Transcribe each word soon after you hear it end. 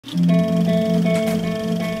What's up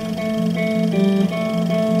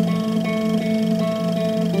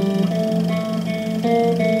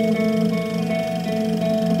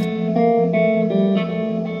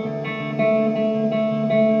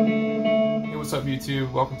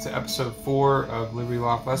YouTube? Welcome to episode 4 of Liberty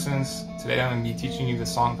Loft Lessons. Today I'm going to be teaching you the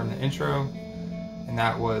song from the intro, and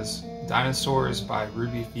that was Dinosaurs by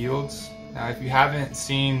Ruby Fields. Now if you haven't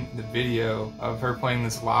seen the video of her playing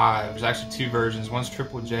this live, there's actually two versions. One's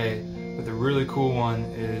Triple J, but the really cool one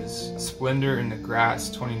is Splendor in the Grass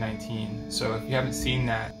 2019. So if you haven't seen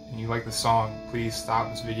that and you like the song, please stop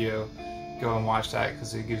this video, go and watch that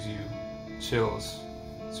because it gives you chills.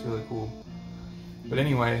 It's really cool. But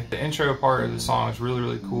anyway, the intro part of the song is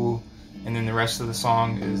really cool, and then the rest of the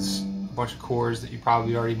song is a bunch of chords that you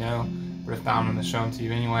probably already know, but if not, I'm going to show them to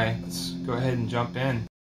you anyway. Let's go ahead and jump in.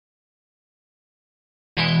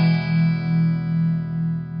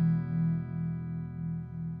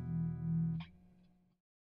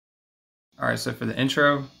 Alright, so for the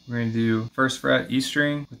intro, we're going to do first fret E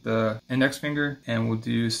string with the index finger, and we'll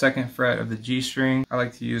do second fret of the G string. I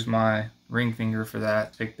like to use my ring finger for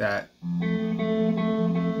that, pick that.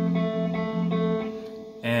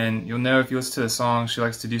 And you'll know if you listen to the song, she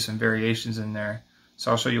likes to do some variations in there. So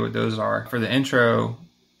I'll show you what those are. For the intro,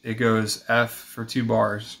 it goes F for 2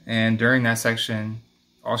 bars. And during that section,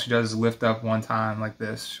 all she does is lift up one time like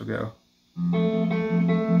this. She'll go.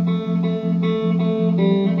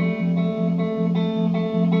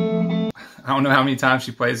 I don't know how many times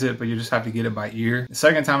she plays it, but you just have to get it by ear. The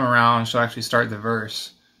second time around, she'll actually start the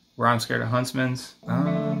verse where I'm scared of huntsmen's.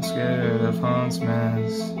 I'm scared of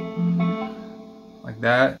huntsmen's. Like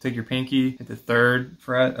that. Take your pinky, hit the 3rd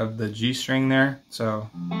fret of the G string there. So.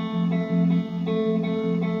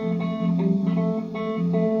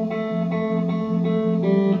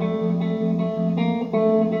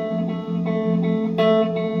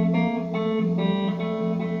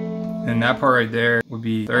 And that part right there would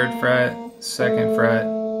be 3rd fret, 2nd fret,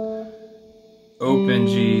 open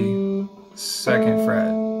G, 2nd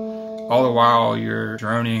fret. All the while you're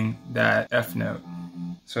droning that F note.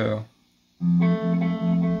 So.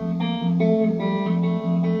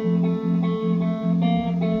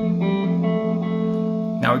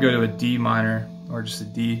 Now we go to a D minor, or just a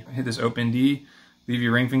D. Hit this open D, leave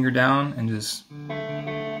your ring finger down, and just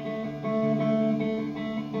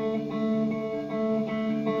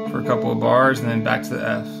for a couple of bars, and then back to the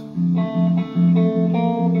F.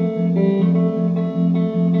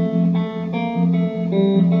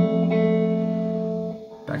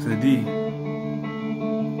 Back to the D.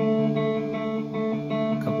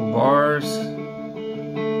 Couple bars.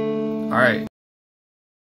 All right.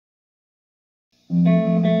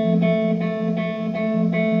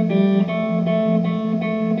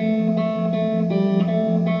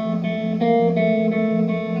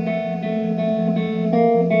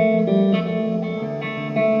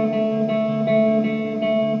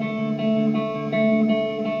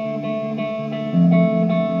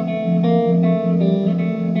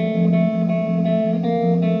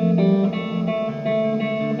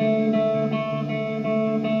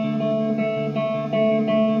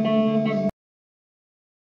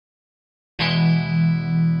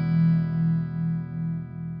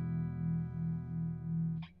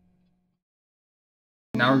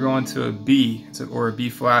 Now we're going to a B, or a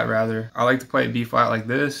B flat rather. I like to play a B flat like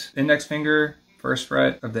this. Index finger, 1st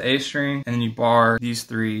fret of the A string, and then you bar these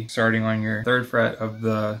 3 starting on your 3rd fret of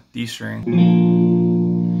the D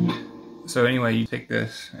string. So anyway, you take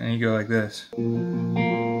this and you go like this. You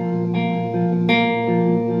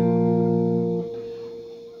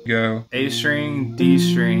go A string, D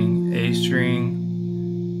string, A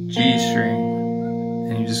string, G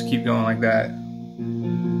string, and you just keep going like that.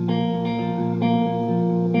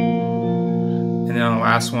 And then on the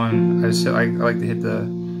last one, I like to hit the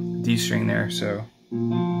D string there, so.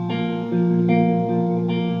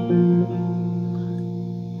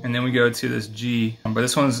 And then we go to this G, but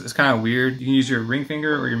this it's kind of weird. You can use your ring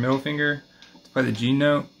finger or your middle finger to play the G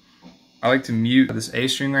note. I like to mute this A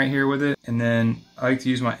string right here with it, and then I like to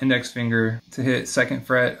use my index finger to hit 2nd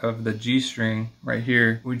fret of the G string right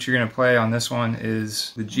here. What you're gonna play on this one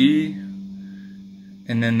is the G,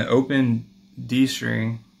 and then the open D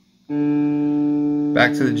string,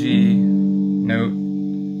 back to the G note,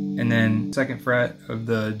 and then 2nd fret of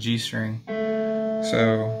the G string.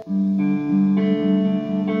 So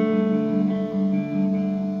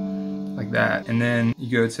like that. And then you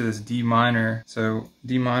go to this D minor. So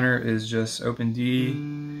D minor is just open D,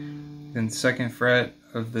 then 2nd fret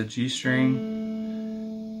of the G string,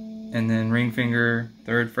 and then ring finger,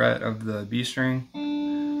 3rd fret of the B string,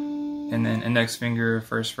 and then index finger,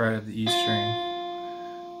 1st fret of the E string.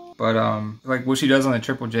 But like what she does on the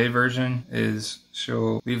Triple J version is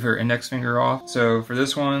she'll leave her index finger off. So for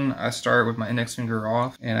this one, I start with my index finger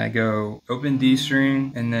off and I go open D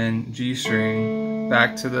string and then G string,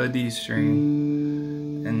 back to the D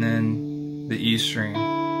string, and then the E string.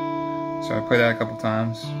 So I play that a couple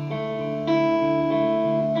times.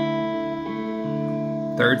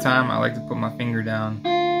 Third time, I like to put my finger down.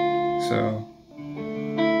 So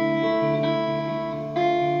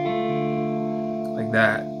like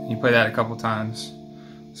that. You play that a couple times.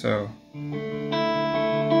 So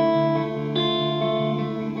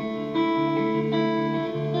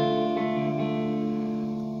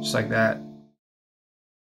just like that.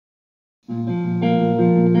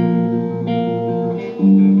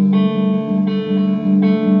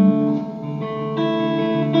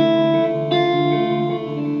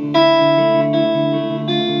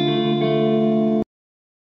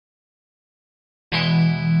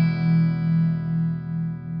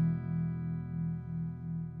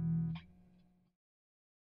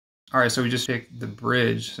 Alright, so we just picked the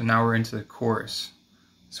bridge, so now we're into the chorus.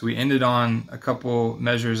 So we ended on a couple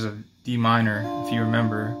measures of D minor, if you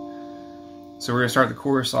remember. So we're going to start the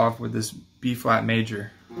chorus off with this B flat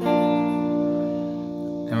major.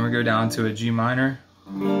 And we're going to go down to a G minor.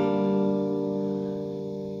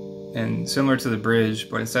 And similar to the bridge,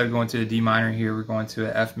 but instead of going to a D minor here, we're going to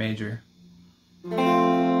an F major.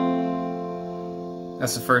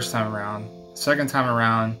 That's the first time around. Second time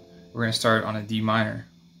around, we're going to start on a D minor.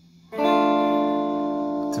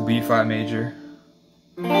 To B flat major,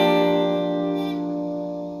 to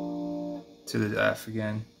the F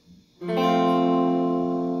again.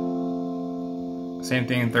 Same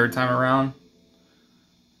thing in third time around.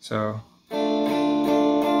 So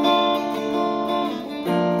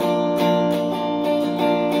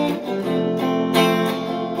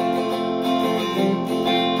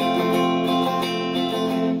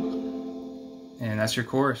and that's your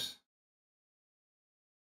chorus.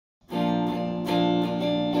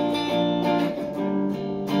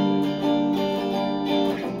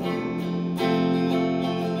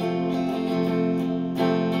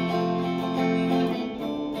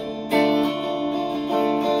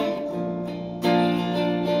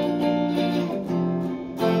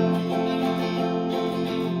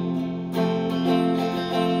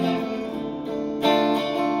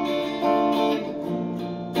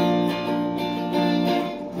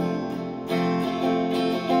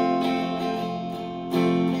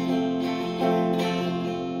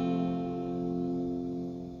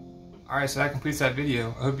 Alright, so that completes that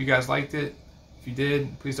video. I hope you guys liked it. If you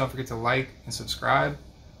did, please don't forget to like and subscribe.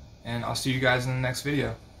 And I'll see you guys in the next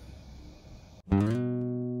video.